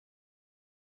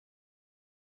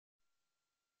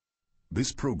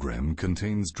This program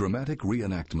contains dramatic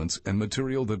reenactments and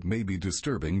material that may be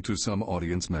disturbing to some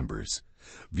audience members.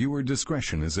 Viewer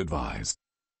discretion is advised.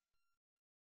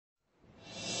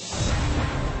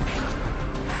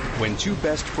 When two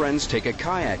best friends take a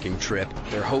kayaking trip,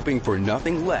 they're hoping for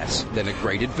nothing less than a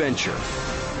great adventure.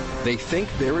 They think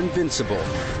they're invincible.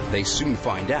 They soon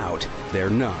find out they're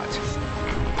not.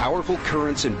 Powerful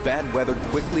currents and bad weather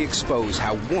quickly expose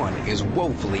how one is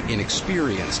woefully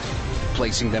inexperienced,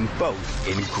 placing them both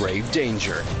in grave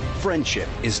danger. Friendship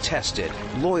is tested,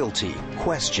 loyalty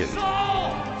questioned.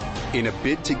 In a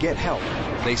bid to get help,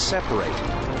 they separate.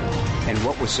 And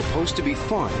what was supposed to be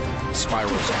fun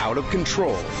spirals out of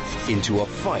control into a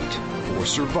fight for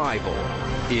survival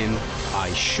in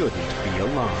I Shouldn't Be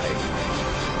Alive.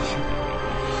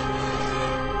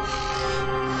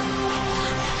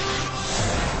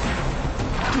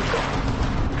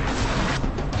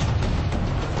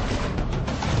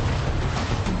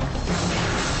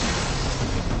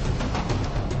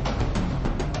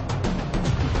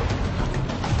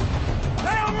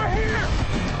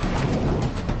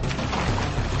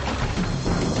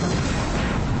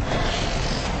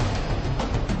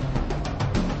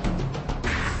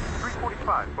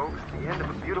 Folks, the end of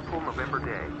a beautiful November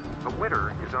day. But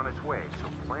winter is on its way, so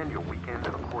plan your weekend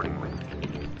accordingly.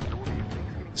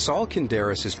 Saul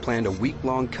Kinderis has planned a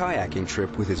week-long kayaking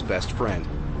trip with his best friend.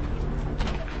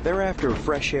 They're after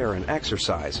fresh air and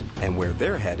exercise, and where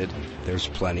they're headed, there's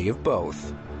plenty of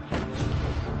both.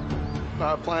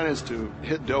 My plan is to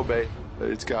hit Doe Bay.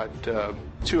 It's got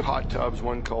two hot tubs,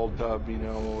 one cold tub,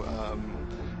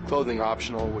 clothing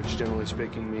optional, which generally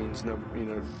speaking means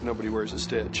nobody wears a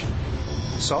stitch.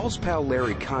 Saul's pal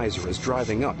Larry Kaiser is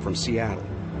driving up from Seattle.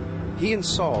 He and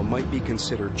Saul might be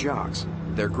considered jocks.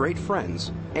 They're great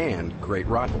friends and great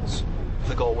rivals.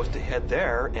 The goal was to head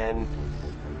there and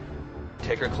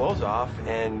take her clothes off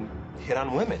and hit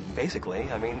on women, basically.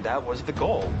 I mean, that was the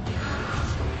goal.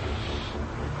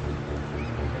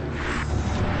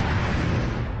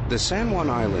 The San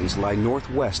Juan Islands lie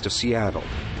northwest of Seattle,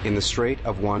 in the Strait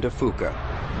of Juan de Fuca.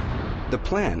 The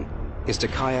plan is to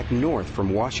kayak north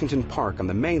from Washington Park on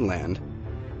the mainland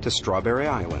to Strawberry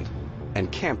Island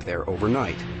and camp there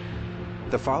overnight.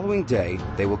 The following day,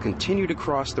 they will continue to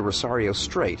cross the Rosario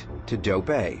Strait to Doe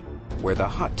Bay, where the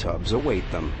hot tubs await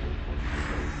them.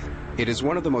 It is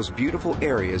one of the most beautiful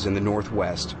areas in the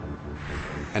Northwest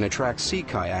and attracts sea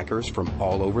kayakers from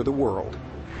all over the world.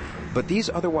 But these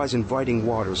otherwise inviting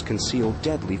waters conceal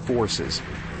deadly forces.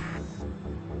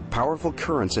 Powerful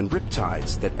currents and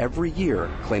riptides that every year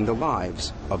claim the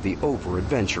lives of the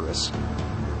over-adventurous.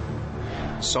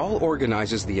 Saul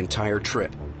organizes the entire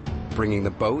trip, bringing the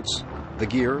boats, the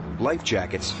gear, life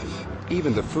jackets,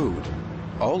 even the food.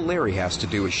 All Larry has to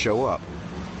do is show up.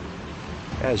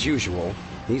 As usual,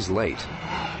 he's late.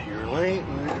 You're late,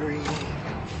 Larry.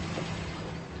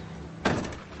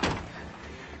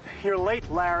 You're late,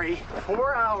 Larry.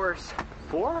 4 hours.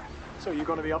 4? So you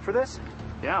going to be up for this?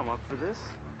 Yeah, I'm up for this.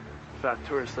 Fat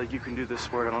tourist like you can do this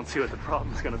sport. I don't see what the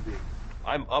problem's going to be.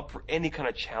 I'm up for any kind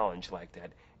of challenge like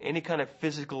that. Any kind of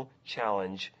physical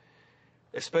challenge,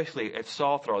 especially if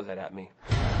Saul throws that at me.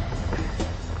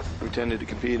 We tended to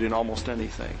compete in almost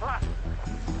anything.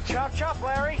 Chop, chop,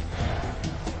 Larry.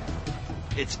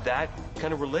 It's that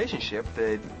kind of relationship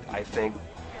that I think,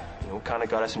 kind of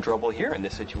got us in trouble here in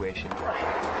this situation.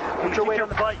 Put your weight on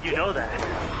the butt, you know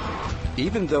that.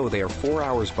 Even though they are 4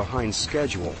 hours behind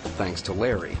schedule, thanks to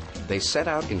Larry, they set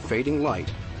out in fading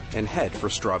light and head for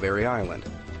Strawberry Island,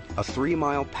 a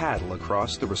 3-mile paddle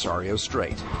across the Rosario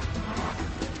Strait.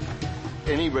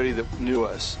 Anybody that knew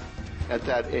us at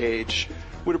that age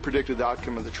would have predicted the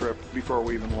outcome of the trip before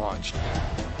we even launched.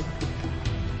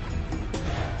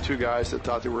 Two guys that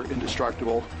thought they were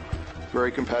indestructible,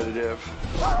 very competitive.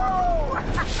 Whoa!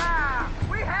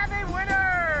 We have a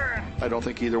winner! I don't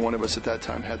think either one of us at that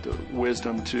time had the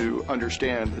wisdom to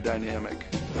understand the dynamic.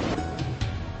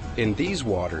 In these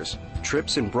waters,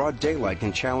 trips in broad daylight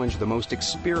can challenge the most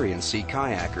experienced sea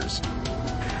kayakers.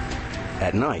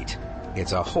 At night,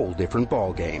 it's a whole different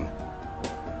ballgame.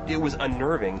 It was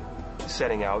unnerving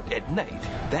setting out at night.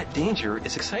 That danger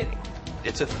is exciting.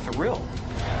 It's a thrill.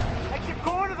 I keep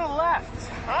going to the left,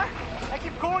 huh? I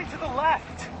keep going to the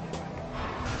left.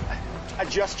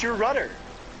 Adjust your rudder.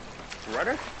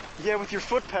 Rudder? Yeah, with your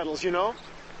foot pedals,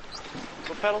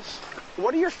 Foot pedals?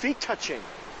 What are your feet touching?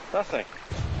 Nothing.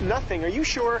 Nothing, are you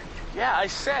sure? Yeah, I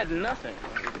said nothing.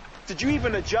 Did you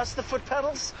even adjust the foot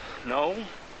pedals? No.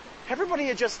 Everybody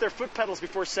adjusts their foot pedals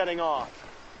before setting off.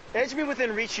 Edge me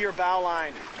within reach of your bow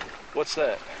line. What's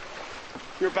that?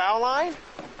 Your bow line?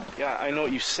 Yeah, I know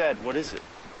what you said. What is it?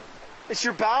 It's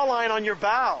your bow line on your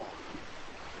bow.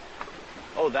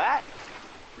 Oh, that?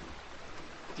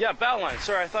 Yeah, bow line.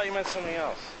 Sorry, I thought you meant something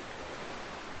else.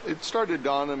 It started to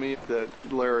dawn on me that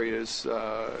Larry is,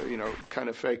 kind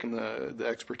of faking the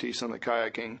expertise on the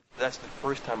kayaking. That's the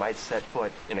first time I'd set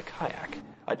foot in a kayak.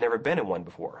 I'd never been in one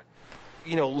before.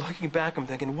 Looking back, I'm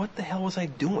thinking, what the hell was I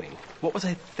doing? What was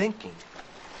I thinking?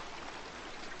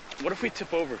 What if we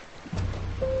tip over?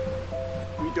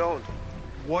 We don't.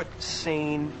 What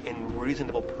sane and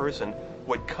reasonable person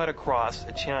would cut across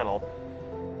a channel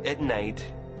at night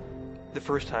the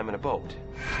first time in a boat?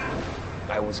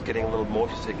 I was getting a little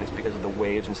motion sickness because of the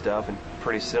waves and stuff, and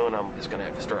pretty soon I'm just gonna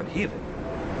have to start heaving.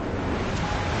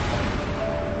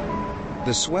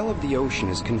 The swell of the ocean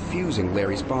is confusing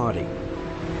Larry's body.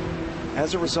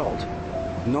 As a result,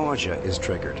 nausea is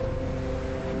triggered.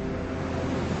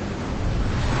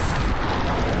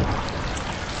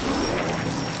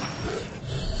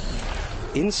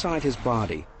 Inside his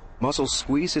body, muscles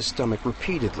squeeze his stomach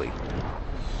repeatedly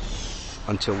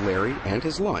until Larry and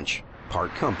his lunch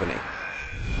part company.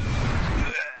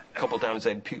 A couple times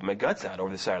I'd puke my guts out over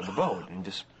the side of the boat and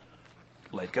just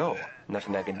let go.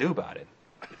 Nothing I can do about it.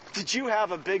 Did you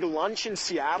have a big lunch in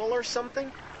Seattle or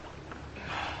something?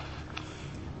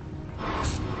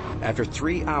 After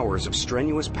 3 hours of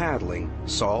strenuous paddling,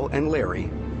 Saul and Larry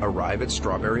arrive at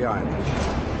Strawberry Island.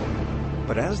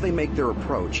 But as they make their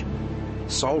approach,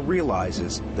 Saul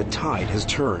realizes the tide has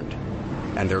turned,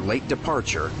 and their late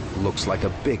departure looks like a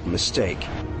big mistake.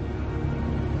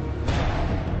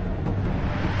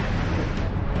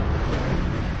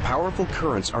 Powerful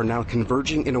currents are now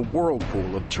converging in a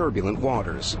whirlpool of turbulent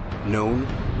waters, known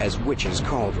as Witch's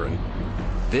Cauldron.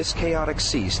 This chaotic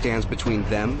sea stands between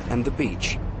them and the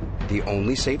beach, the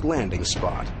only safe landing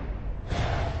spot.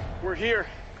 We're here.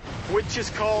 Witch's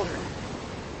Cauldron.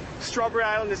 Strawberry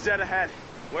Island is dead ahead.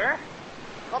 Where?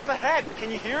 Up ahead.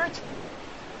 Can you hear it?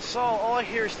 Saul, all I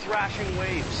hear is thrashing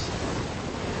waves.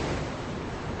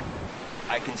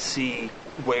 I can see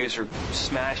waves are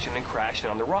smashing and crashing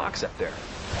on the rocks up there.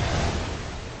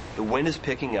 The wind is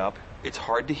picking up, it's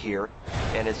hard to hear,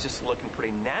 and it's just looking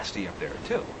pretty nasty up there,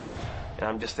 too. And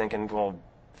I'm just thinking, well,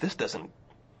 this doesn't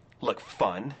look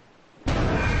fun.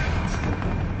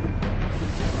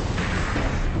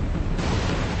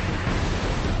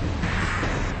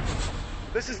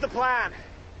 This is the plan.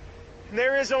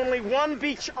 There is only one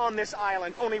beach on this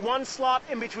island, only one slot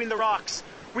in between the rocks.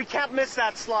 We can't miss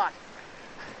that slot.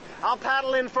 I'll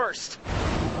paddle in first.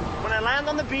 When I land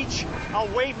on the beach, I'll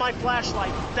wave my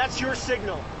flashlight. That's your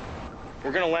signal.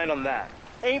 We're gonna land on that.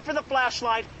 Aim for the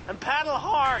flashlight and paddle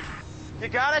hard. You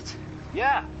got it?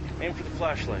 Yeah, aim for the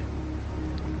flashlight.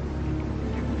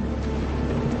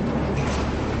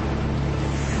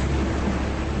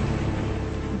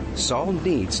 Saul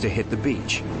needs to hit the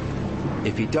beach.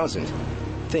 If he doesn't,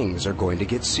 things are going to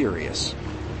get serious.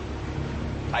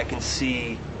 I can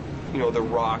see, the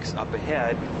rocks up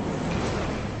ahead.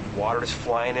 Water is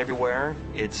flying everywhere.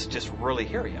 It's just really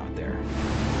hairy out there.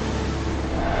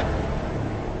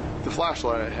 The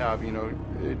flashlight I have,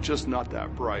 it's just not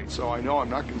that bright. So I know I'm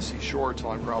not going to see shore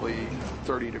till I'm probably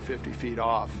 30 to 50 feet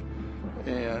off.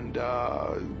 And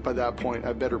by that point,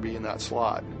 I better be in that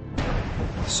slot.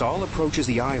 Saul approaches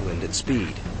the island at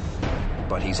speed,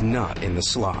 but he's not in the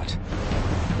slot.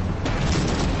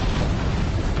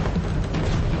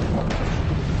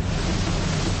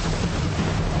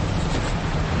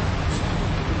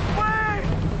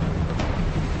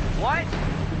 What?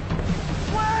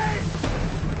 Wait!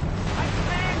 I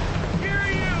can't hear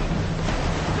you!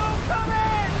 Don't come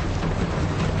in!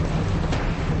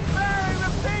 Larry,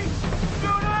 repeat! Do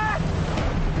not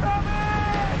come in!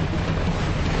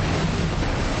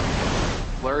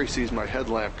 Larry sees my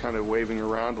headlamp kind of waving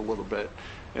around a little bit,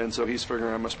 and so he's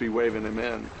figuring I must be waving him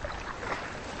in.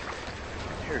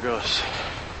 Here goes.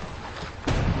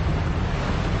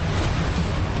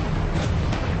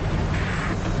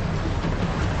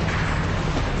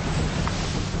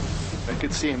 I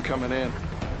could see him coming in.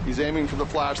 He's aiming for the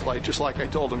flashlight just like I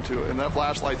told him to, and that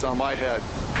flashlight's on my head.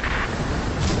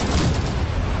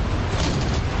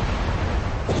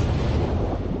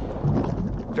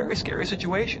 Very scary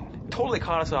situation. Totally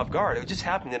caught us off guard. It just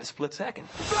happened in a split second.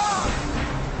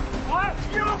 What?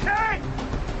 You okay?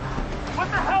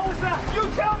 What the hell was that? You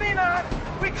tell me that!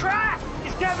 We crashed!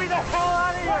 Just get me the hell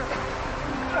out of here!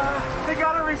 They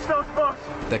gotta reach those boats.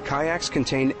 The kayaks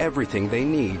contain everything they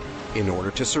need in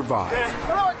order to survive.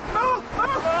 Move!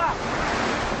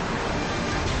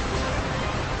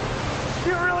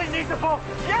 You really need the boat.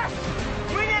 Yes!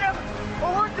 We need him!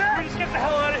 Or we're dead! We just get the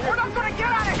hell out of here. We're not gonna get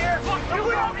out of here! If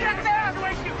we don't get there!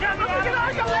 Get out of here! Get out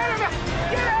of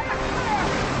here!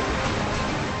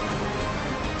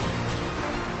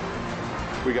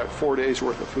 We got 4 days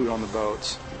worth of food on the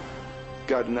boats.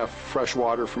 Got enough fresh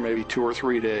water for maybe 2 or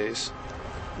 3 days.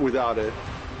 Without it,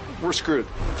 we're screwed.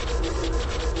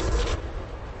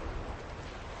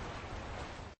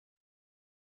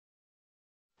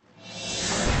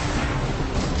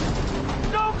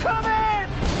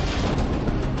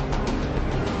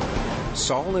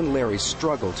 Saul and Larry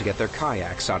struggle to get their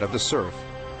kayaks out of the surf.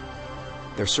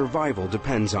 Their survival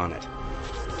depends on it.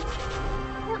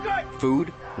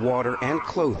 Food, water, and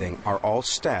clothing are all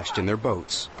stashed in their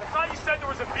boats. I thought you said there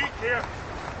was a beach here.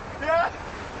 Yeah?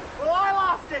 Well, I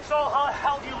lost it. So how the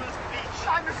hell do you lose the beach?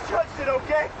 I misjudged it,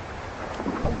 okay?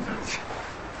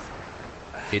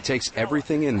 It takes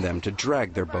everything in them to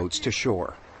drag their boats to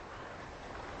shore.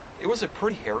 It was a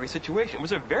pretty hairy situation. It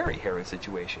was a very hairy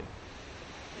situation.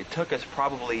 It took us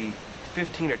probably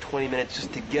 15 or 20 minutes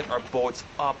just to get our boats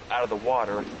up out of the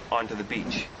water onto the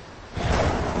beach.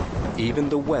 Even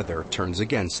the weather turns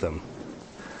against them.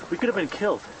 We could have been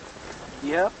killed.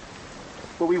 Yep,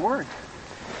 but we weren't.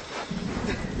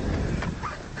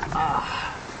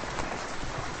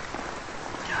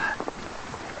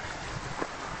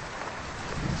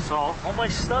 Saul, all my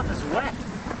stuff is wet.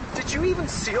 Did you even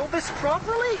seal this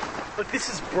properly? Look, this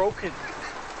is broken.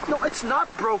 No, it's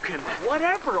not broken.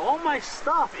 Whatever, all my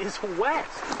stuff is wet.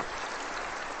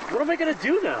 What am I gonna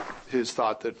do now? His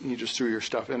thought that you just threw your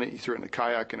stuff in it, you threw it in the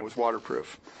kayak, and it was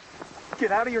waterproof.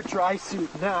 Get out of your dry suit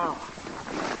now.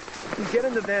 And get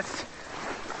into this.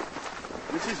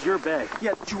 This is your bag.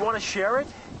 Yeah, do you want to share it?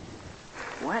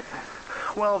 What?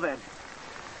 Well then,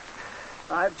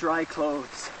 I have dry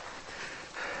clothes.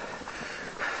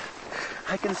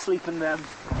 I can sleep in them.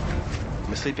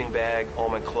 My sleeping bag, all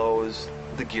my clothes,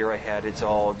 the gear I had, it's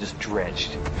all just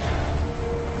drenched.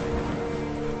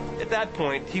 At that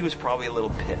point, he was probably a little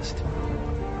pissed.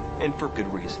 And for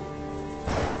good reason.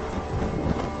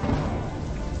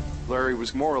 Larry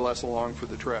was more or less along for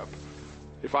the trip.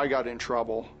 If I got in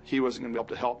trouble, he wasn't going to be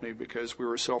able to help me because we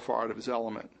were so far out of his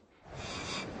element.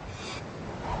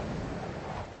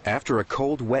 After a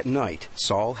cold, wet night,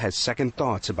 Saul has second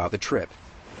thoughts about the trip.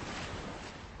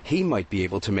 He might be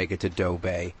able to make it to Doe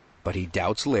Bay, but he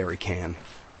doubts Larry can.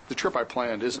 The trip I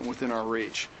planned isn't within our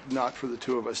reach. Not for the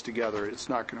two of us together. It's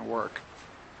not going to work.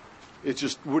 It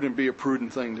just wouldn't be a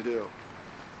prudent thing to do.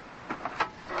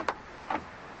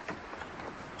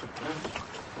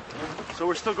 So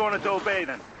we're still going to Doe Bay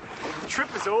then? The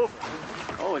trip is over.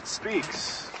 Oh, it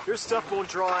speaks. Your stuff won't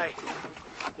dry.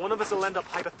 One of us will end up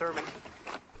hypothermic.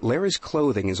 Larry's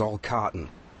clothing is all cotton.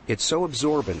 It's so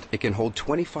absorbent it can hold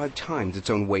 25 times its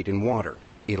own weight in water.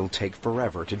 It'll take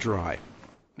forever to dry.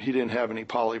 He didn't have any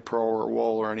polypro or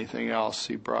wool or anything else.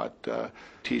 He brought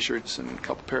T-shirts and a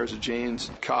couple pairs of jeans,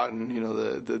 cotton, you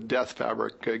know, the death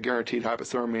fabric, guaranteed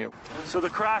hypothermia. So the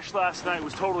crash last night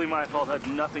was totally my fault, had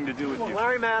nothing to do with you.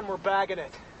 Larry, man, we're bagging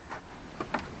it.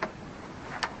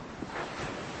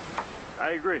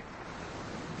 I agree.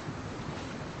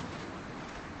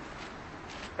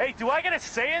 Hey, do I get a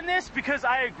say in this? Because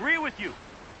I agree with you.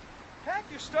 Pack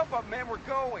your stuff up, man, we're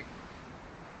going.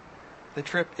 The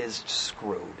trip is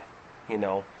screwed, you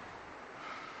know.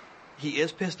 He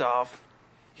is pissed off,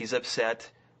 he's upset,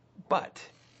 but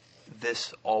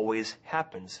this always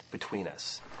happens between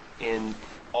us in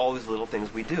all these little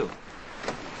things we do.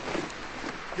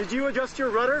 Did you adjust your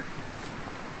rudder?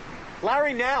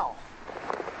 Larry, now.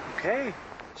 Okay.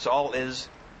 Saul is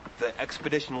the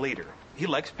expedition leader. He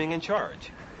likes being in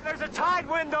charge. There's a tide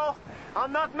window.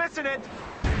 I'm not missing it.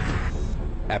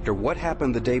 After what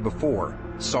happened the day before,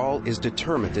 Saul is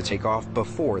determined to take off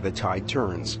before the tide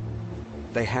turns.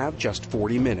 They have just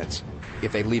 40 minutes.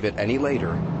 If they leave it any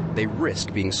later, they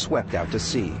risk being swept out to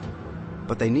sea.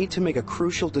 But they need to make a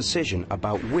crucial decision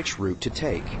about which route to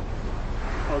take.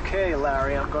 Okay,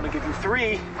 Larry, I'm going to give you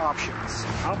 3 options.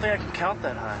 I don't think I can count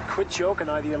that high. Quit joking.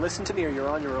 Either you listen to me or you're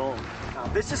on your own. Now,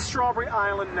 this is Strawberry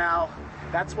Island now.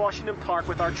 That's Washington Park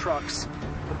with our trucks.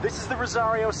 But this is the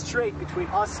Rosario Strait between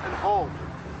us and home.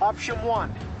 Option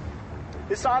 1.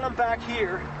 This island back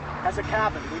here has a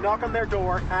cabin. We knock on their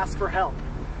door, ask for help.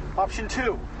 Option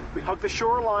 2. We hug the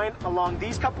shoreline along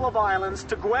these couple of islands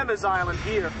to Güemes Island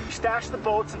here. We stash the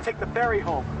boats and take the ferry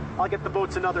home. I'll get the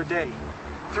boats another day.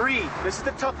 3. This is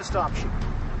the toughest option.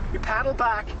 We paddle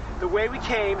back the way we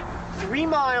came, 3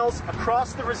 miles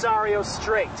across the Rosario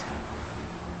Strait.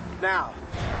 Now,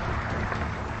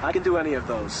 I can do any of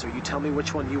those, so you tell me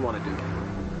which one you want to do.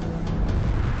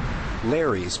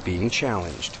 Larry's being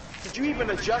challenged. Did you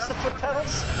even adjust the foot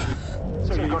pedals?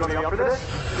 So you're going to be up for this?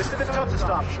 This is the toughest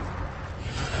option.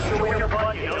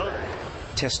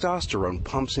 Testosterone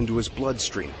pumps into his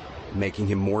bloodstream, making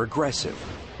him more aggressive,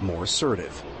 more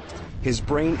assertive. His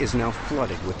brain is now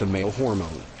flooded with the male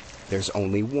hormone. There's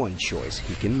only one choice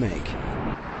he can make.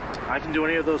 I can do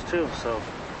any of those too, so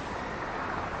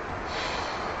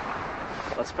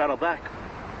let's paddle back.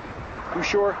 You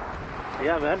sure?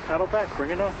 Yeah, man, paddle back.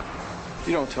 Bring it on.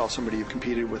 You don't tell somebody you've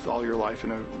competed with all your life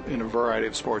in a variety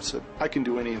of sports that I can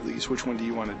do any of these. Which one do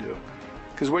you want to do?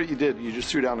 Because what you did, you just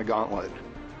threw down the gauntlet.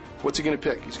 What's he going to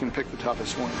pick? He's going to pick the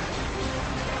toughest one.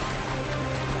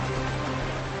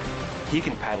 He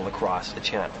can paddle across a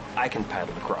channel. I can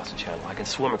paddle across a channel. I can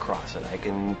swim across it. I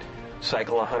can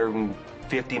cycle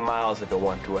 150 miles if I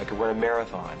want to. I can run a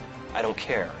marathon. I don't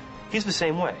care. He's the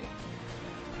same way.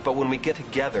 But when we get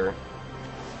together,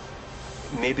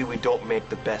 maybe we don't make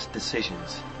the best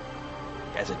decisions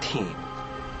as a team.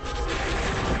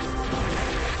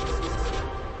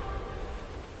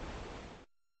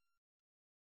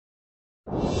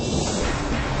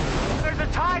 There's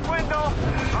a tide window.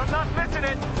 I'm not missing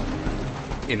it.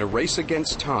 In a race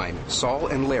against time, Saul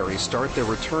and Larry start their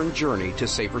return journey to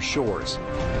safer shores.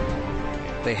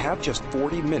 They have just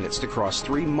 40 minutes to cross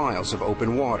 3 miles of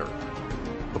open water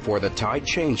before the tide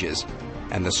changes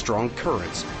and the strong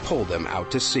currents pull them out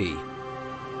to sea.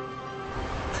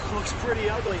 Looks pretty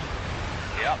ugly.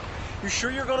 Yep. You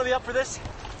sure you're going to be up for this?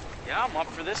 Yeah, I'm up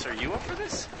for this. Are you up for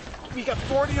this? We got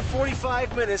 40 to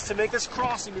 45 minutes to make this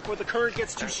crossing before the current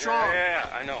gets too strong. Yeah,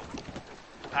 I know.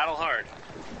 Paddle hard.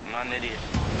 I'm not an idiot.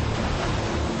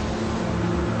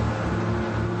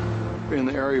 In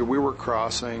the area we were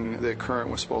crossing, the current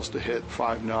was supposed to hit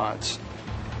 5 knots.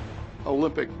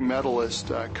 Olympic medalist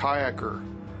kayaker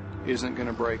isn't going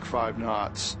to break 5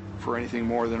 knots for anything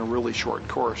more than a really short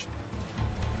course.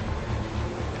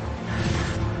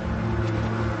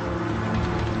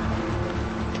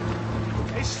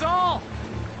 Hey, Saul!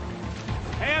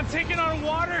 Hey, I'm taking on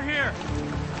water here.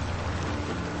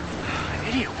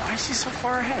 Idiot, why is he so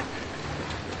far ahead?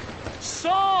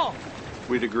 Saul!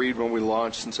 We'd agreed when we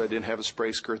launched, since I didn't have a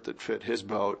spray skirt that fit his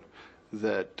boat,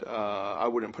 that I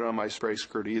wouldn't put on my spray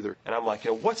skirt either. And I'm like,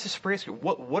 what's a spray skirt?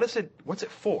 What is it? What's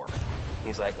it for?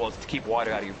 He's like, well, it's to keep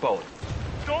water out of your boat.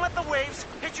 Don't let the waves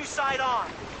hit you side on.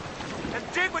 And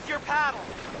dig with your paddle.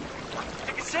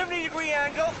 Take a 70-degree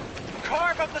angle,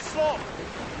 carve up the slope.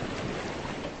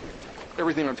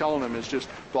 Everything I'm telling him is just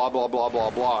blah, blah, blah, blah,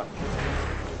 blah.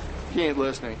 He ain't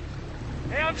listening.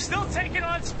 Hey, I'm still taking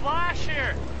on splash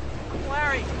here.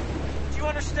 Larry, do you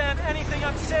understand anything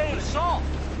I'm saying? Saul,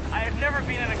 I have never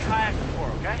been in a kayak before,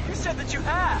 okay? You said that you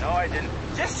had. No, I didn't.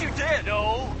 Yes, you did.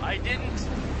 No, I didn't.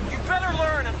 You better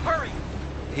learn and hurry.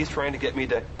 He's trying to get me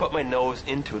to put my nose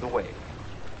into the wave,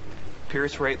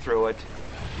 pierce right through it,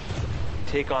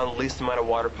 take on the least amount of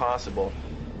water possible.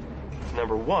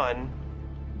 Number one,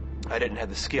 I didn't have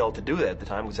the skill to do that at the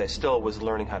time because I still was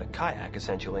learning how to kayak,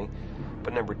 essentially.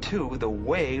 But number two, the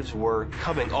waves were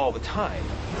coming all the time.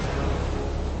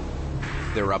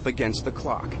 They're up against the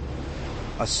clock.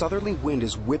 A southerly wind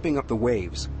is whipping up the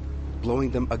waves, blowing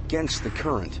them against the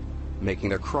current, making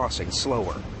their crossing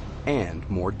slower and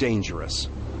more dangerous.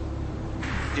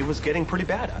 It was getting pretty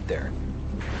bad out there.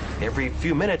 Every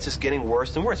few minutes, it's getting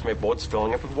worse and worse. My boat's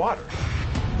filling up with water.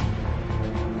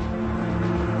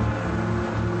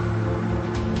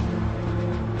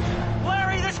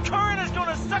 Larry, this current is going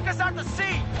to suck us out to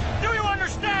sea. Do you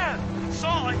understand?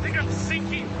 Saul, I think I'm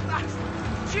sinking.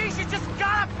 Jeez, you just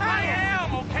gotta panic. I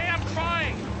am, okay? I'm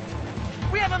trying.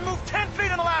 We haven't moved 10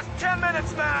 feet in the last 10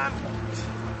 minutes, man.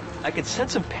 I could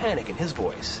sense some panic in his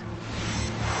voice.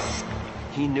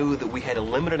 He knew that we had a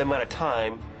limited amount of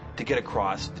time to get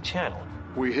across the channel.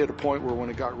 We hit a point where when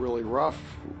it got really rough,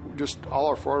 just all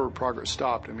our forward progress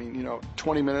stopped. I mean,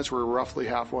 20 minutes we were roughly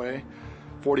halfway.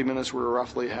 40 minutes we were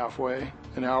roughly halfway.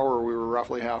 An hour we were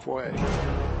roughly halfway.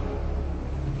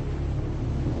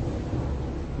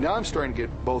 Now I'm starting to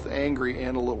get both angry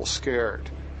and a little scared.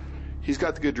 He's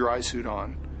got the good dry suit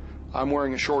on. I'm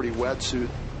wearing a shorty wetsuit.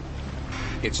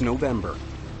 It's November.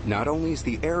 Not only is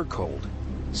the air cold,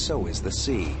 so is the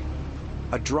sea.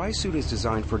 A dry suit is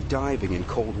designed for diving in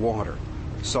cold water.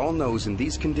 Saul knows in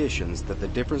these conditions that the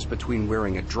difference between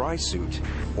wearing a dry suit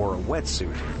or a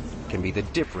wetsuit can be the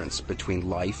difference between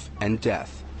life and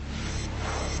death.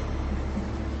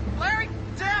 Larry,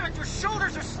 damn it, your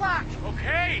shoulders are slack.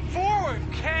 Okay. Forward.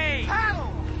 Okay.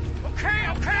 Paddle. Okay.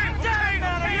 Damn it,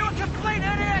 man, are you a complete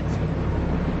idiot?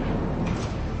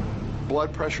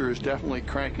 Blood pressure is definitely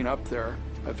cranking up there.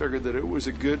 I figured that it was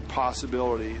a good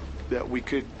possibility that we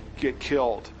could get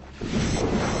killed.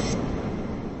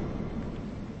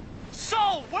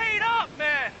 Saul, wait up,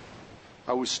 man!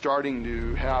 I was starting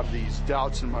to have these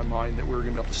doubts in my mind that we were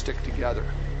going to be able to stick together.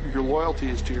 Your loyalty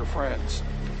is to your friends,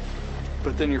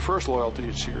 but then your first loyalty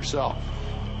is to yourself.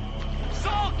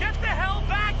 Saul, get the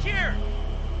here!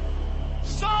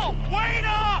 Saul, wait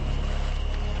up!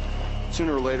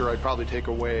 Sooner or later, I'd probably take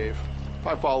a wave. If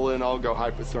I fall in, I'll go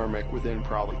hypothermic within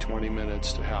probably 20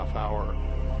 minutes to half hour.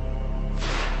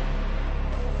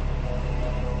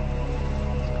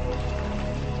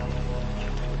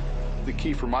 The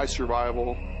key for my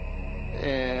survival,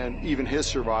 and even his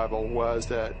survival, was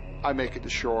that I make it to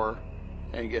shore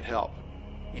and get help.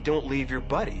 You don't leave your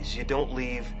buddies. You don't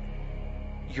leave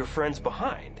your friends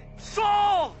behind.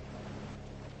 Saul!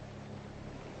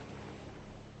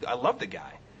 I love the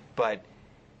guy, but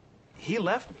he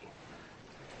left me.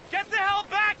 Get the hell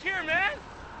back here, man!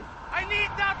 I need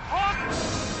that pump!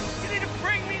 You need to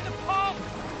bring me the pump!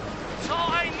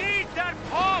 Saul, I need that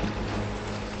pump!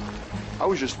 I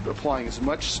was just applying as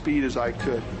much speed as I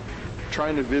could,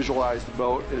 trying to visualize the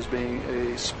boat as being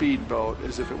a speed boat,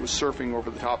 as if it was surfing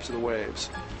over the tops of the waves.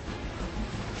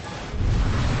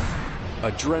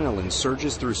 Adrenaline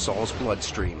surges through Saul's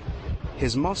bloodstream.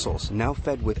 His muscles, now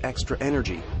fed with extra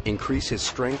energy, increase his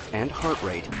strength and heart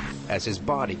rate as his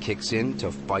body kicks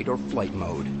into fight or flight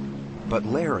mode. But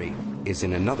Larry is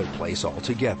in another place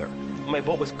altogether. My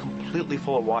boat was completely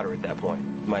full of water at that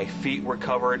point. My feet were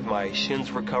covered, my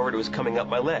shins were covered, it was coming up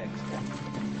my legs.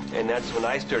 And that's when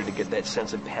I started to get that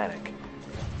sense of panic.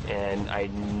 And I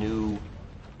knew,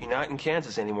 you're not in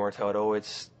Kansas anymore, Toto.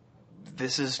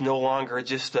 This is no longer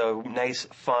just a nice,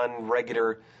 fun,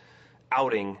 regular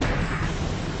outing.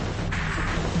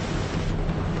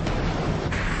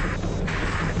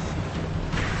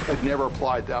 I'd never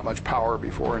applied that much power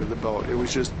before into the boat. It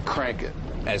was just crank it.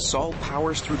 As Saul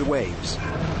powers through the waves,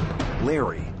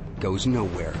 Larry goes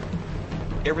nowhere.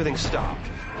 Everything stopped.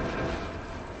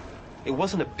 It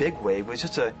wasn't a big wave, it was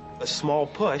just a small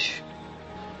push.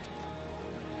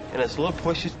 And this little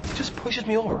push, it just pushes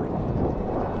me over.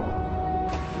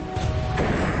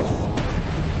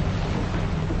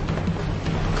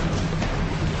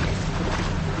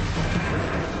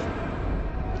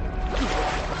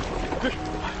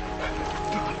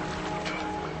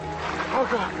 Oh,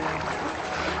 God.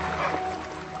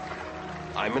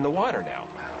 I'm in the water now.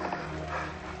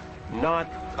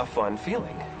 Not a fun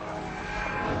feeling.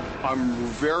 I'm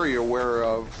very aware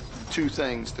of two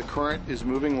things. The current is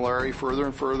moving Larry further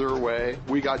and further away.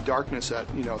 We got darkness at,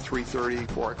 3:30,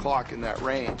 4 o'clock in that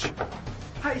range.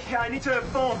 I need to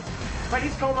phone. I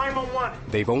need to call 911.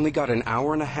 They've only got an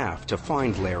hour and a half to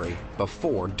find Larry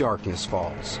before darkness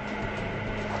falls.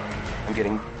 I'm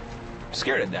getting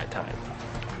scared at that time.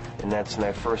 And that's when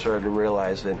I first started to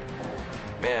realize that,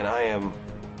 man, I am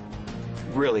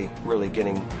really, really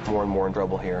getting more and more in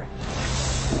trouble here.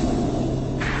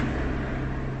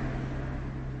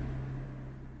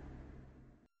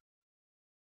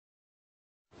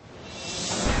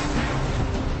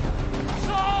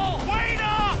 Saul, wait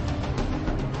up!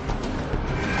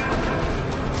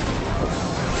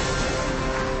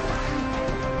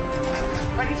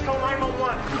 I need to call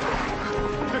 911.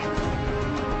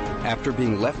 After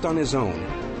being left on his own,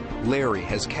 Larry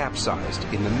has capsized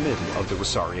in the middle of the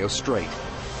Rosario Strait,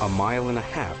 a mile and a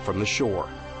half from the shore.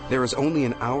 There is only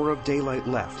an hour of daylight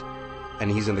left,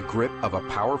 and he's in the grip of a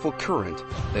powerful current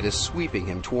that is sweeping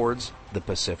him towards the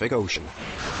Pacific Ocean.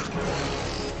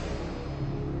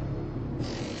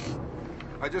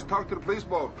 I just talked to the police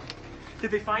boat.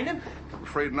 Did they find him? I'm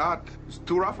afraid not. It's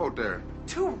too rough out there.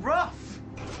 Too rough?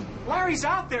 Larry's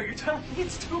out there. You're telling me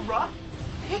it's too rough?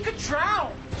 He could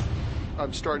drown.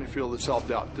 I'm starting to feel the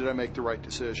self-doubt. Did I make the right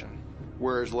decision?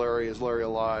 Where is Larry? Is Larry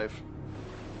alive?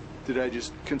 Did I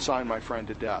just consign my friend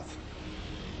to death?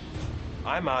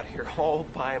 I'm out here all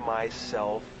by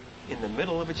myself in the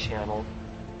middle of a channel,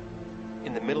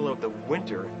 in the middle of the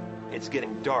winter. It's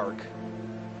getting dark,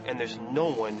 and there's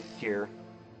no one here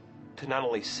to not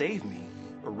only save me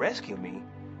or rescue me,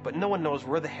 but no one knows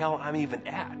where the hell I'm even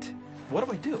at. What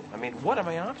do I do? I mean, what are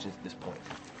my options at this point?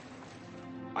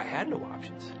 I had no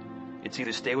options. It's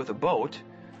either stay with the boat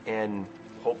and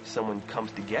hope someone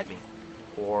comes to get me,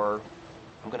 or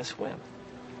I'm gonna swim.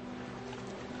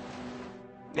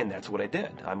 And that's what I did.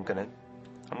 I'm gonna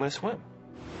swim.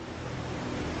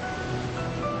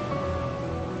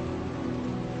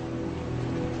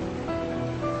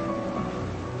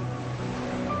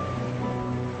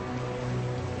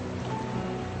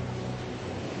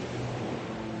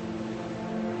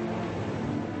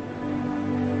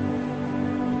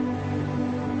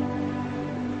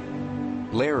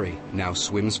 Larry now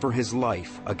swims for his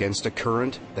life against a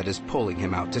current that is pulling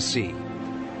him out to sea.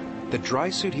 The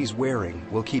dry suit he's wearing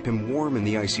will keep him warm in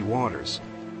the icy waters,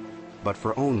 but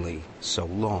for only so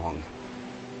long.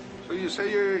 So you say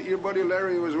your buddy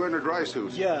Larry was wearing a dry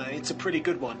suit? Yeah, it's a pretty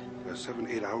good one.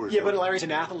 7-8 hours. Yeah, but Larry's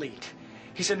an athlete.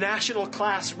 He's a national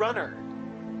class runner.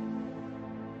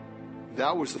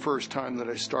 That was the first time that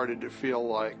I started to feel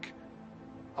like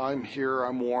I'm here,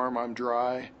 I'm warm, I'm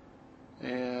dry,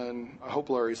 and I hope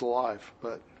Larry's alive,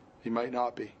 but he might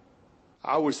not be.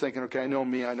 I was thinking, okay, I know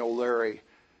me, I know Larry.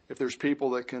 If there's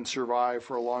people that can survive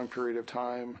for a long period of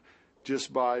time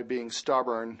just by being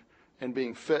stubborn and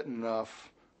being fit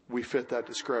enough, we fit that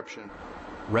description.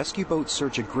 Rescue boats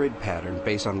search a grid pattern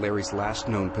based on Larry's last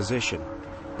known position,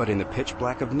 but in the pitch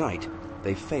black of night,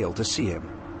 they fail to see him.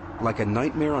 Like a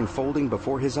nightmare unfolding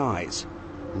before his eyes,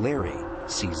 Larry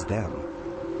sees them.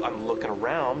 I'm looking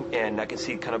around, and I can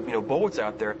see kind of, boats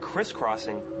out there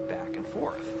crisscrossing back and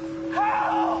forth.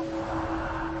 Help!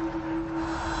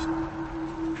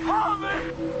 Help me!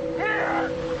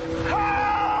 Here!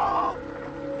 Help!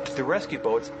 The rescue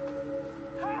boats,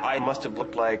 I must have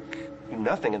looked like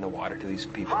nothing in the water to these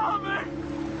people. Help me!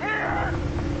 Here!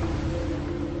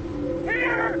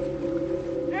 Here!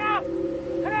 Help!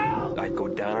 Help! I'd go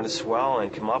down on a swell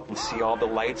and come up and see all the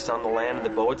lights on the land of the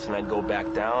boats, and I'd go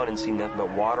back down and see nothing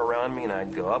but water around me, and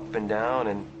I'd go up and down,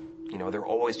 and, they're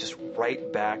always just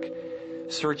right back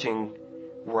searching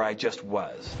where I just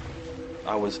was.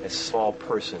 I was a small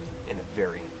person in a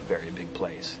very, very big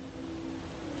place.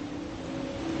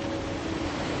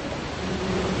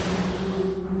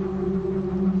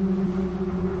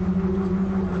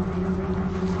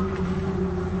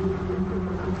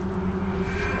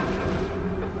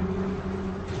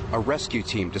 A rescue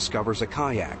team discovers a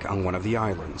kayak on one of the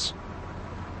islands.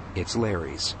 It's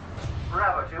Larry's.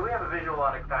 Bravo 2, we have a visual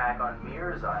on a kayak on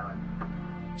Mears Island.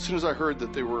 As soon as I heard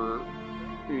that they were,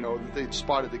 that they'd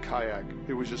spotted the kayak,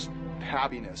 it was just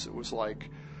happiness. It was like,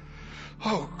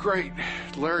 oh, great,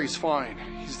 Larry's fine.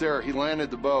 He's there. He landed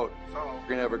the boat. We're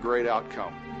going to have a great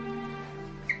outcome.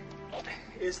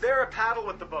 Is there a paddle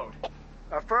with the boat?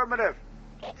 Affirmative.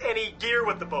 Any gear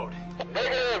with the boat?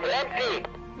 Negative, empty.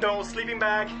 No sleeping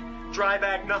bag, dry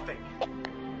bag, nothing.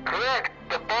 Correct,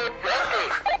 the boat's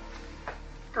empty.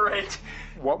 Great.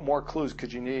 What more clues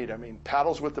could you need? I mean,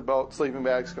 paddles with the boat, sleeping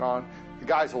bag's gone. The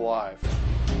guy's alive.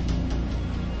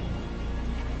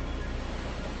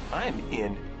 I'm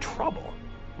in trouble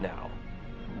now.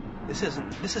 This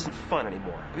isn't fun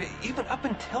anymore. Even up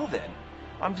until then,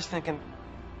 I'm just thinking,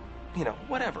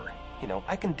 whatever.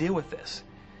 I can deal with this.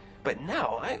 But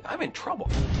now I'm in trouble.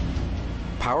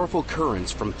 Powerful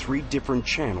currents from 3 different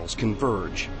channels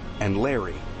converge, and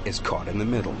Larry is caught in the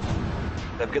middle.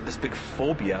 I've got this big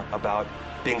phobia about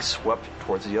being swept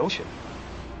towards the ocean.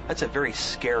 That's a very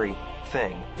scary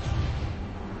thing.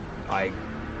 I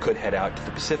could head out to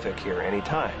the Pacific here any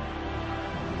time.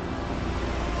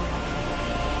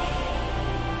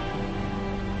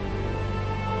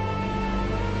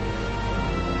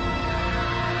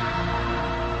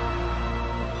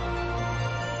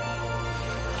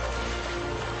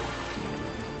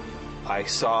 I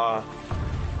saw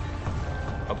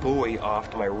a buoy off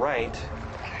to my right,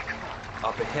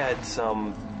 up ahead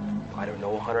some,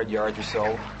 100 yards or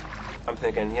so. I'm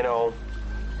thinking,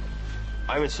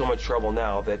 I'm in so much trouble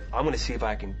now that I'm going to see if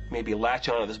I can maybe latch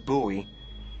onto this buoy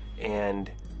and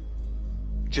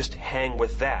just hang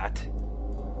with that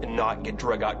and not get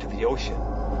dragged out to the ocean.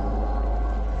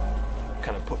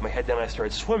 Kind of put my head down and I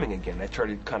started swimming again. I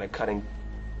started kind of cutting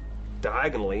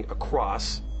diagonally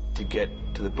across to get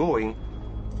to the buoy.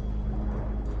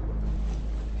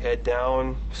 Head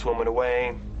down, swimming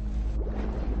away.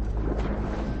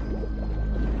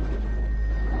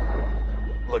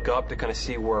 Look up to kind of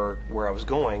see where I was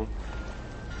going.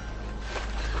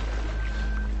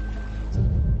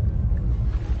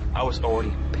 I was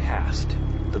already past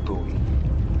the buoy.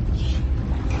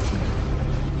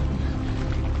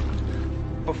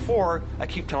 Before, I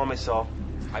keep telling myself,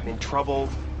 I'm in trouble,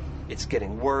 it's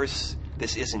getting worse,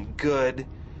 this isn't good.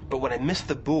 But when I missed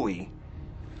the buoy,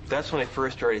 that's when I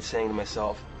first started saying to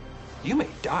myself, you may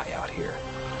die out here.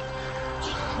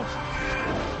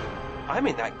 I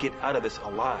may not get out of this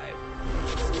alive.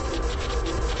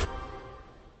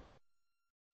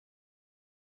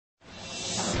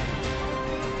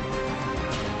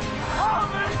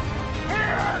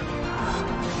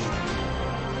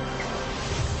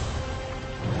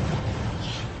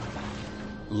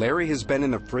 Larry has been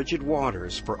in the frigid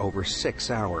waters for over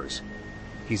 6 hours.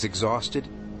 He's exhausted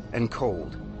and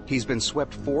cold. He's been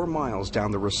swept 4 miles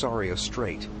down the Rosario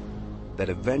Strait that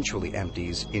eventually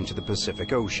empties into the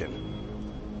Pacific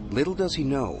Ocean. Little does he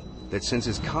know that since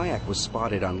his kayak was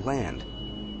spotted on land,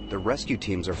 the rescue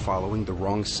teams are following the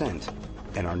wrong scent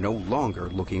and are no longer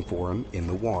looking for him in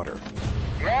the water.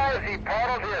 Guys, he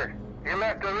paddled here. He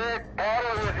left the red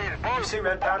paddle with his boat. You see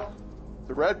red paddle?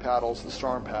 The red paddle's the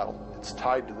storm paddle. It's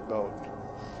tied to the boat.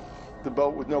 The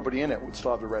boat with nobody in it would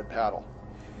still have the red paddle.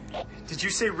 Did you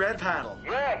say red paddle?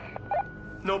 Yes.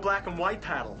 No black and white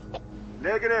paddle?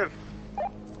 Negative.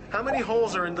 How many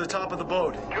holes are in the top of the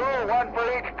boat? 2, 1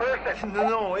 for each person.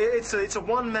 No, it's a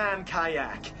one-man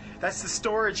kayak. That's the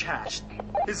storage hatch.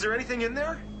 Is there anything in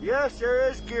there? Yes, there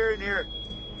is gear in here.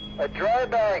 A dry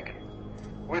bag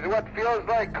with what feels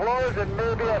like clothes and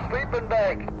maybe a sleeping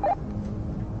bag.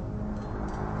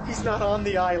 He's not on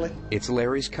the island. It's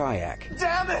Larry's kayak,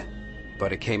 Damn it!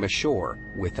 but it came ashore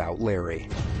without Larry.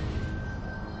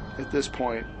 At this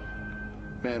point,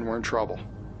 man, we're in trouble.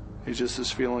 It's just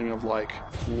this feeling of like,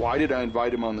 why did I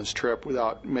invite him on this trip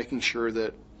without making sure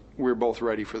that we're both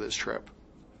ready for this trip?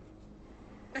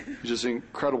 Just an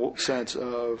incredible sense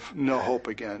of no hope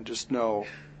again. Just no,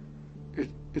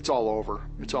 it's all over.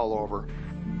 It's all over.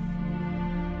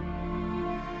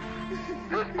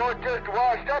 This boat just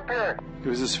washed up here. It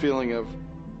was this feeling of,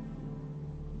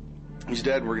 he's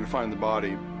dead and we're going to find the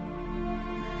body.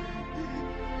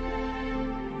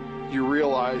 You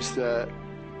realize that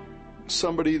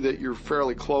somebody that you're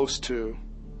fairly close to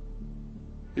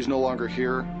is no longer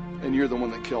here, and you're the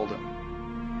one that killed him.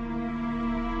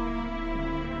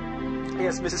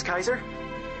 Yes, Mrs. Kaiser?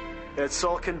 It's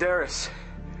Saul Canderas.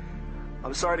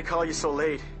 I'm sorry to call you so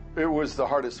late. It was the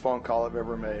hardest phone call I've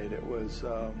ever made. It was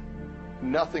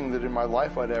nothing that in my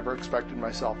life I'd ever expected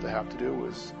myself to have to do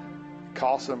was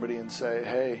call somebody and say,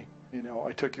 hey, you know,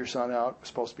 I took your son out. It was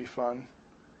supposed to be fun.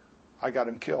 I got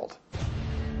him killed.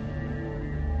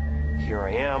 Here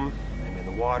I am. I'm in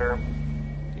the water.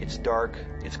 It's dark.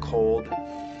 It's cold.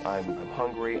 I'm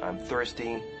hungry. I'm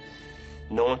thirsty.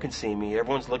 No one can see me.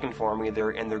 Everyone's looking for me.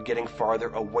 They're getting farther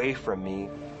away from me,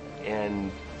 and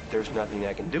there's nothing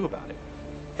I can do about it.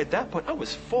 At that point, I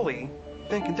was fully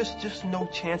thinking, there's just no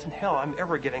chance in hell I'm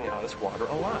ever getting out of this water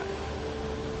alive.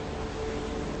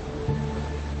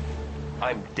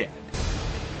 I'm dead.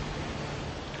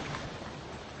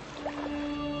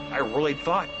 I really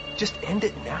thought, just end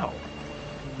it now.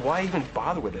 Why even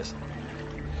bother with this?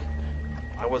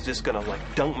 I was just gonna like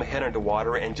dunk my head under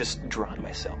water and just drown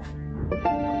myself.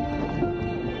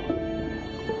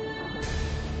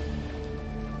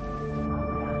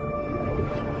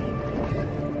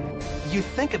 You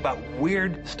think about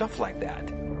weird stuff like that.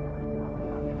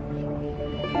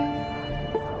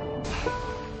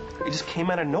 It just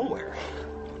came out of nowhere.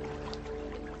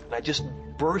 And I just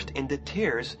burst into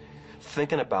tears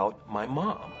thinking about my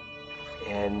mom.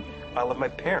 And I love my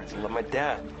parents, I love my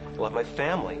dad, I love my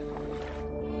family.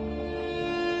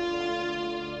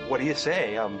 What do you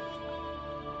say?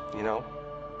 You know,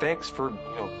 thanks for,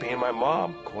 you know, being my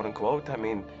mom, quote unquote. I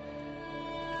mean,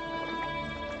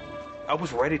 I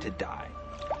was ready to die.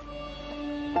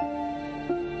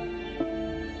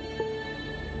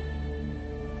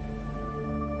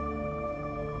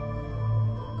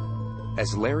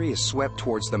 As Larry is swept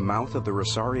towards the mouth of the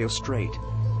Rosario Strait,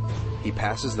 he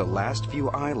passes the last few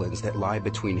islands that lie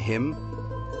between him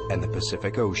and the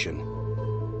Pacific Ocean.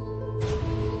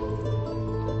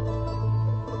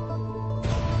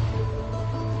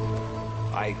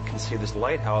 I can see this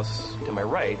lighthouse to my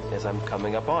right as I'm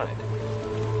coming up on it.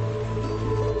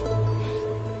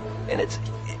 And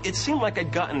it seemed like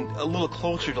I'd gotten a little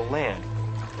closer to land.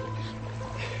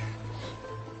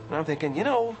 And I'm thinking, you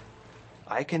know,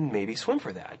 I can maybe swim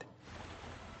for that.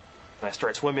 And I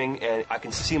start swimming, and I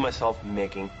can see myself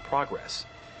making progress.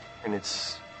 And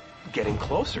it's getting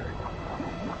closer.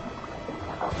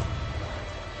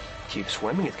 Keep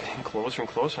swimming, it's getting closer and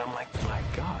closer. I'm like, my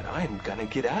God, I am gonna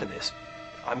get out of this.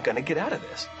 I'm gonna get out of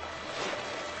this.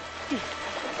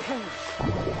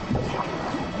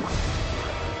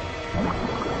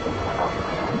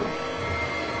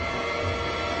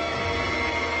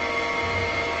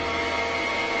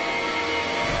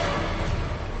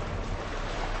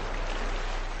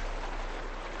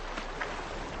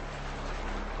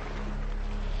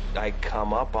 I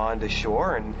come up onto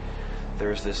shore, and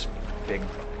there's this big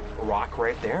rock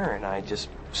right there, and I just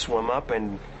swim up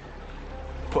and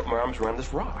put my arms around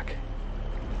this rock.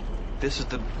 This is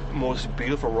the most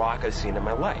beautiful rock I've seen in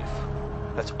my life.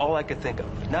 That's all I could think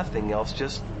of. Nothing else,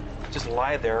 just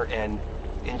lie there and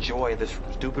enjoy this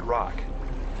stupid rock.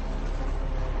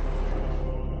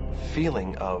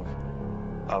 Feeling of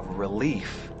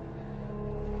relief.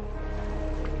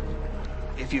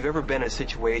 If you've ever been in a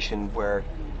situation where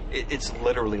it's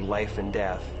literally life and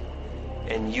death,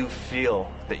 and you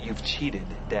feel that you've cheated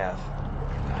death,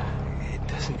 it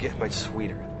doesn't get much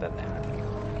sweeter than that.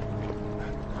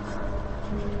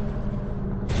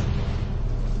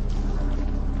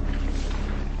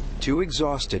 Too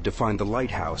exhausted to find the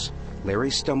lighthouse,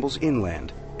 Larry stumbles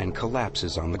inland and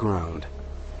collapses on the ground.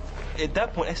 At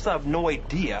that point, I still have no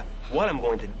idea what I'm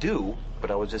going to do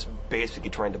but I was just basically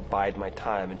trying to bide my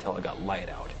time until I got light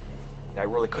out. I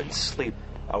really couldn't sleep.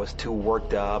 I was too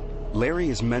worked up. Larry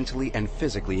is mentally and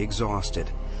physically exhausted,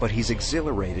 but he's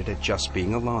exhilarated at just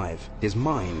being alive. His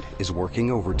mind is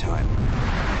working overtime.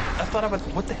 I thought about,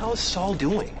 what the hell is Saul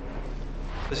doing?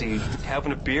 Is he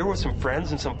having a beer with some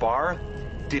friends in some bar?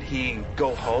 Did he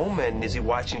go home and is he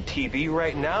watching TV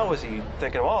right now? Is he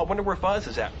thinking, oh, I wonder where Fuzz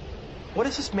is at? What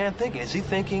is this man thinking? Is he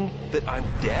thinking that I'm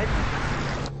dead?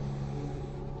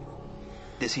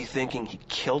 Is he thinking he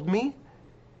killed me?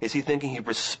 Is he thinking he's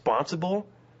responsible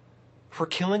for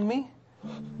killing me?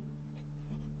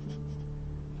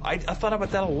 I thought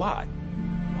about that a lot.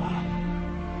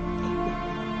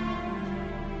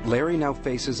 Larry now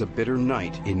faces a bitter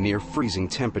night in near freezing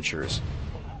temperatures,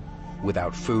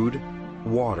 without food,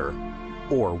 water,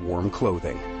 or warm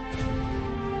clothing.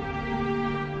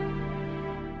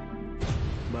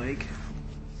 Mike?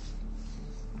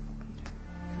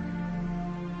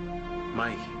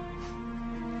 Mike?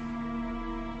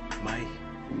 Mike?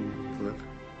 What?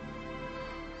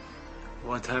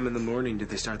 What time in the morning did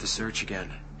they start the search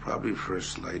again? Probably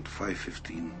first light,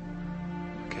 5:15.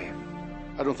 Okay.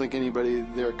 I don't think anybody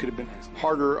there could have been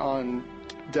harder on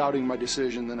doubting my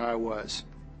decision than I was.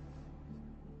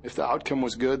 If the outcome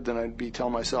was good, then I'd be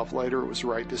telling myself later it was the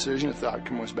right decision. If the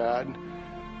outcome was bad,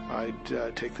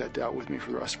 I'd take that doubt with me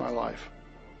for the rest of my life.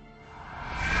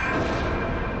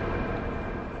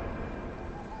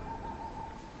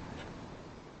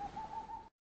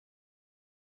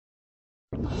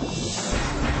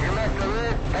 You left the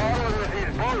red bottle with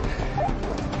his boat.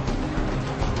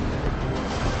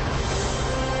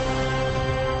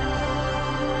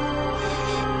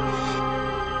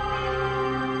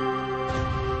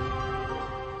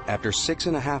 After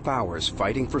 6.5 hours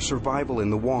fighting for survival in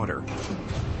the water,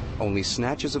 only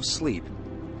snatches of sleep,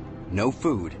 no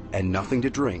food, and nothing to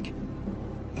drink,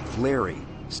 Larry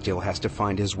still has to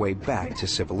find his way back to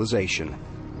civilization.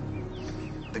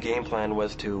 The game plan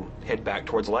was to head back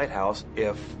towards Lighthouse.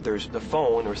 If there's the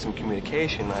phone or some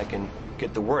communication, I can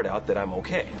get the word out that I'm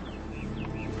okay.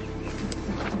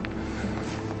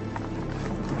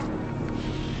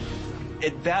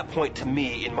 At that point, to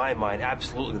me, in my mind,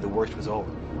 absolutely the worst was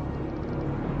over.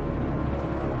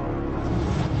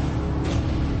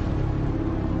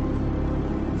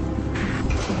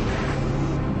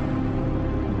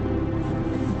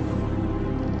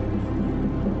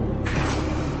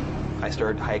 I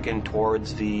started hiking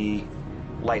towards the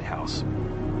lighthouse.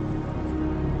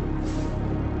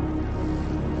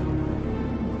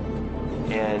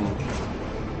 And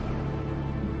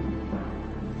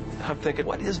I'm thinking,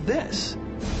 what is this?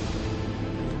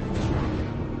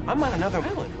 I'm on another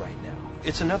island right now.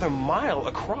 It's another mile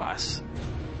across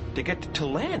to get to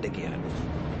land again.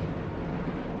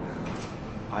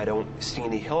 I don't see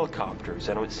any helicopters.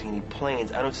 I don't see any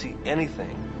planes. I don't see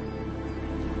anything.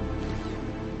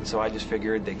 So I just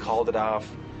figured they called it off.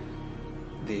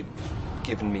 They've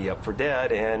given me up for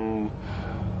dead, and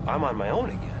I'm on my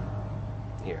own again.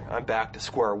 Here, I'm back to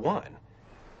square one.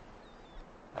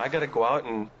 I gotta go out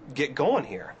and get going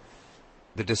here.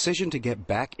 The decision to get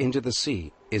back into the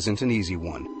sea isn't an easy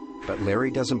one, but Larry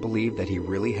doesn't believe that he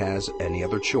really has any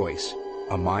other choice.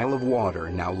 A mile of water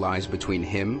now lies between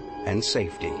him and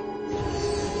safety.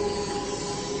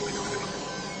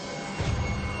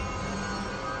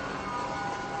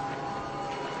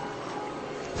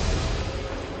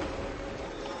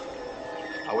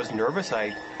 I was nervous.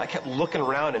 I kept looking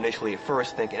around initially at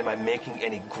first, thinking, am I making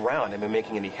any ground? Am I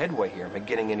making any headway here? Am I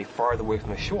getting any farther away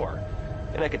from the shore?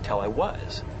 And I could tell I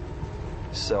was.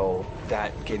 So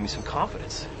that gave me some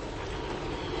confidence.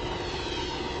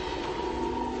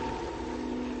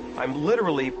 I'm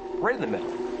literally right in the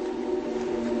middle.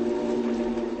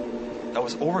 I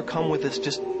was overcome with this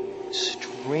just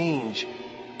strange,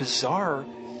 bizarre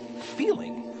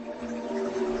feeling.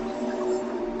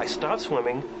 I stopped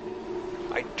swimming.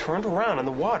 I turned around in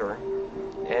the water,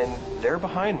 and there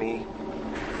behind me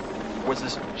was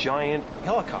this giant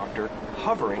helicopter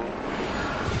hovering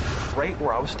right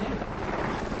where I was standing.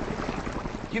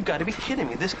 You've got to be kidding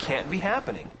me. This can't be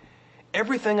happening.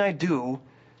 Everything I do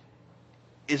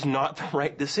is not the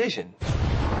right decision.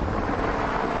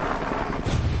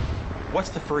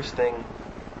 What's the first thing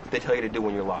they tell you to do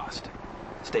when you're lost?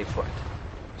 Stay put.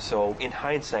 So in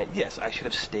hindsight, yes, I should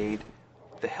have stayed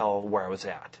the hell where I was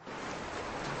at.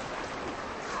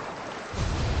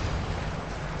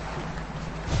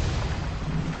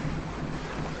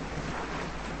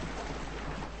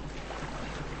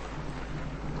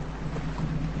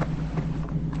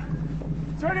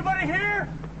 Is there anybody here?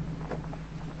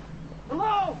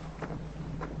 Hello?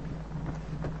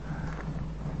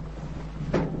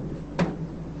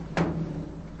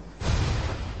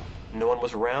 no one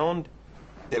was around.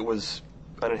 It was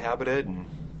uninhabited and...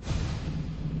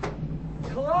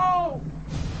 Hello?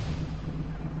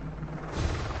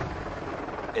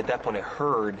 At that point, I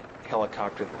heard a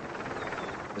helicopter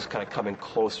was kind of coming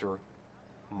closer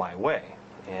my way.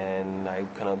 And I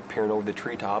kind of peered over the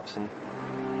treetops and...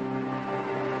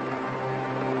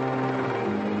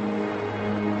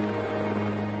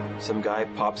 Some guy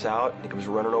pops out, and he comes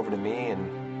running over to me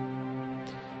and,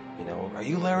 you know, "Are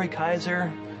you Larry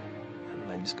Kaiser?"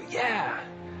 And I just go, "Yeah.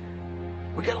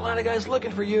 We got a lot of guys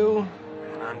looking for you."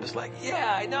 And I'm just like,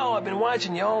 "Yeah, I know. I've been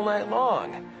watching you all night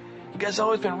long. You guys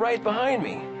always been right behind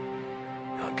me.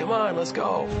 Oh, come on, let's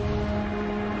go."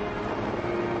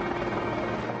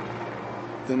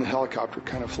 Then the helicopter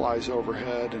kind of flies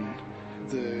overhead, and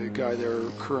the guy there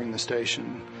crewing the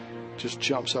station just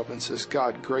jumps up and says,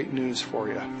 "God, great news for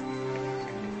you."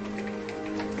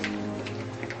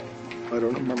 I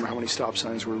don't remember how many stop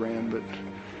signs we ran, but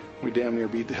we damn near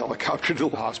beat the helicopter to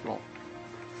the hospital.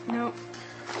 No,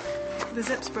 the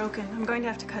zip's broken. I'm going to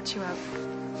have to cut you out.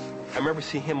 I remember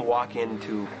seeing him walk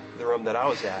into the room that I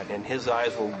was at, and his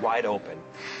eyes were wide open.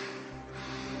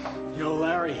 Yo,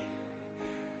 Larry.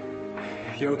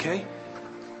 You okay?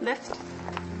 Lift.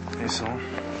 Hey, so.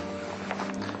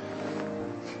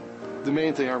 The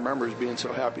main thing I remember is being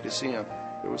so happy to see him.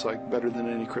 It was like better than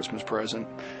any Christmas present.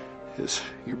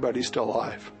 Your buddy's still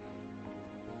alive.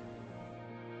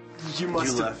 You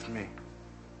left me.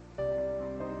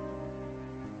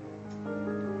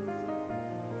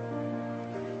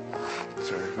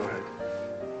 Sorry, go ahead.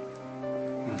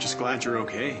 I'm just glad you're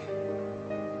okay.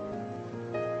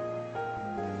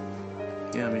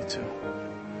 Yeah, me too.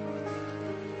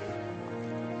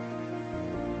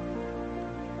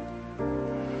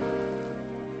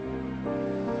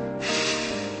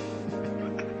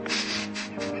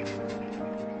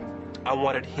 I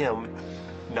wanted him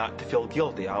not to feel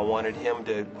guilty. I wanted him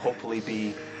to hopefully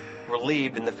be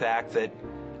relieved in the fact that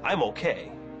I'm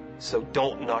okay. So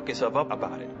don't knock yourself up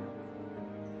about it.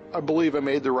 I believe I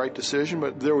made the right decision,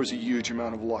 but there was a huge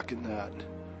amount of luck in that.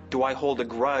 Do I hold a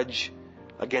grudge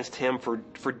against him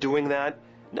for doing that?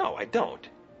 No, I don't.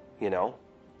 You know?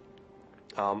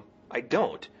 I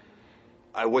don't.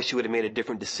 I wish he would have made a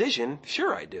different decision.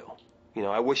 Sure I do. You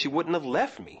know, I wish he wouldn't have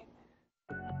left me.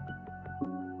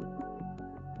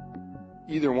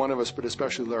 Either one of us, but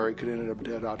especially Larry, could have ended up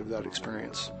dead out of that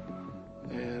experience.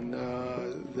 And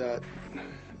that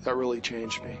really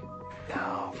changed me.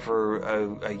 For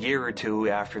a year or two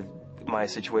after my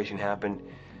situation happened,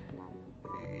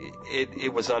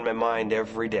 it was on my mind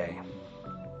every day.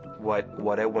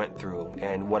 What I went through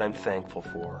and what I'm thankful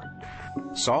for.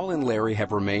 Saul and Larry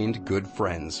have remained good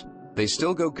friends. They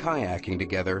still go kayaking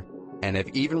together and have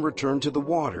even returned to the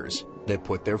waters that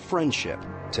put their friendship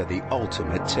to the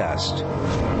ultimate test.